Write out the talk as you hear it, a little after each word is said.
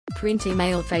Print,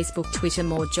 email, Facebook, Twitter.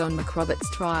 More John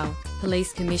McRoberts trial.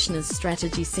 Police Commissioner's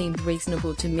strategy seemed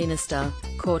reasonable to Minister.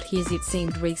 Court hears it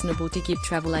seemed reasonable to give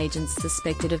travel agents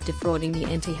suspected of defrauding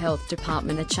the Health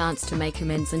Department a chance to make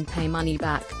amends and pay money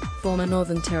back. Former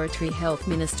Northern Territory Health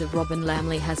Minister Robin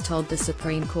Lamley has told the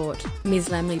Supreme Court. Ms.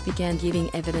 Lamley began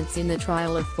giving evidence in the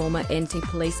trial of former NT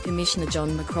Police Commissioner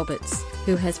John McRoberts,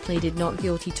 who has pleaded not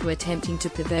guilty to attempting to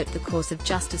pervert the course of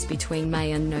justice between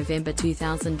May and November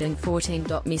 2014.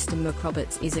 Mr.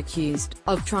 McRoberts is accused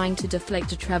of trying to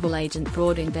deflect a travel agent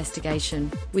fraud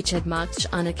investigation, which had marked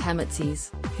Anna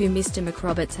Kamatzis, who Mr.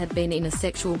 McRoberts had been in a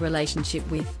sexual relationship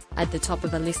with, at the top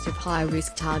of a list of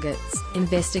high-risk targets.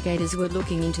 Investigators were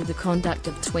looking into the conduct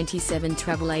of 27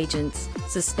 travel agents,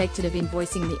 suspected of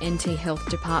invoicing the NT Health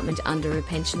Department under a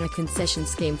pensioner concession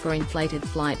scheme for inflated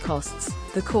flight costs.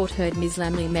 The court heard Ms.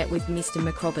 Lamley met with Mr.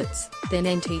 McRoberts, then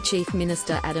NT Chief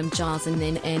Minister Adam Giles and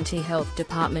then NT Health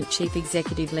Department Chief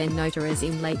Executive Len Notaras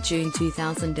in late June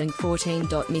 2014.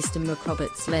 Mr.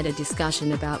 McRoberts led a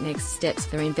discussion about next steps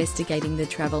for investigating the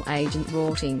travel agent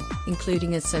rorting,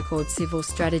 including a so-called civil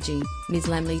strategy, Ms.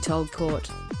 Lamley told court.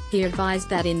 He advised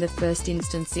that in the first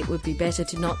instance it would be better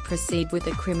to not proceed with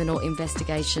a criminal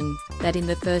investigation, that in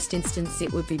the first instance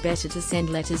it would be better to send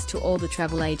letters to all the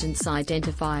travel agents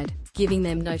identified, giving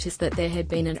them notice that there had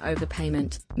been an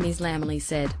overpayment, Ms. Lamley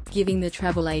said. Giving the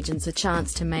travel agents a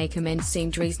chance to make amends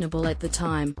seemed reasonable at the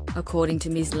time, according to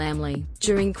Ms. Lamley.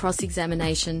 During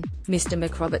cross-examination, Mr.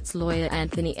 McRoberts' lawyer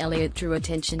Anthony Elliott drew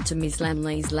attention to Ms.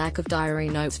 Lamley's lack of diary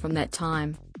notes from that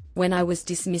time. When I was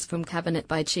dismissed from Cabinet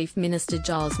by Chief Minister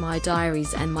Giles, my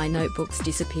diaries and my notebooks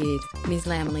disappeared, Ms.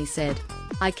 Lamley said.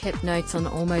 I kept notes on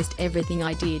almost everything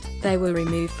I did. They were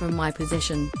removed from my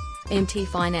possession. MT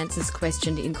Finances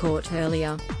questioned in court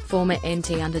earlier. Former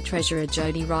NT Under Treasurer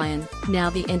Jody Ryan, now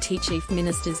the NT Chief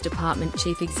Minister's Department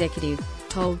Chief Executive,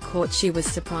 told court she was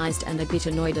surprised and a bit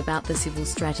annoyed about the civil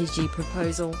strategy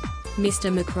proposal.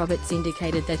 Mr. McRoberts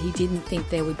indicated that he didn't think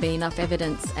there would be enough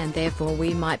evidence and therefore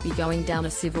we might be going down a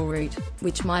civil route,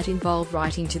 which might involve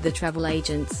writing to the travel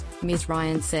agents, Ms.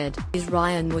 Ryan said. Ms.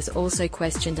 Ryan was also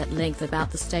questioned at length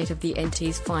about the state of the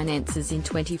NT's finances in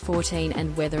 2014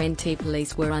 and whether NT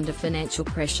police were under financial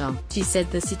pressure. She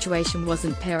said the situation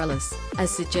wasn't perilous,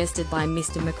 as suggested by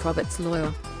Mr. McRoberts'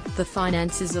 lawyer. The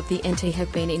finances of the NT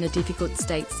have been in a difficult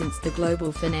state since the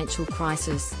global financial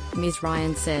crisis, Ms.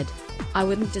 Ryan said. I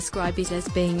wouldn't describe it as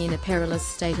being in a perilous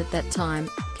state at that time,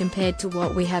 compared to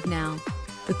what we have now.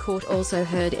 The court also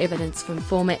heard evidence from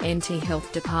former NT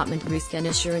Health Department Risk and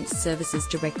Assurance Services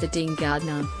Director Dean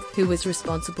Gardner, who was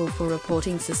responsible for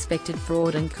reporting suspected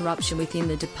fraud and corruption within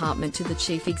the department to the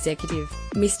chief executive.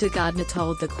 Mr. Gardner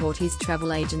told the court his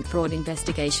travel agent fraud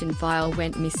investigation file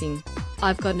went missing.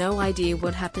 I've got no idea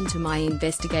what happened to my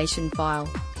investigation file,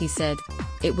 he said.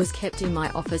 It was kept in my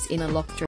office in a locked drawer.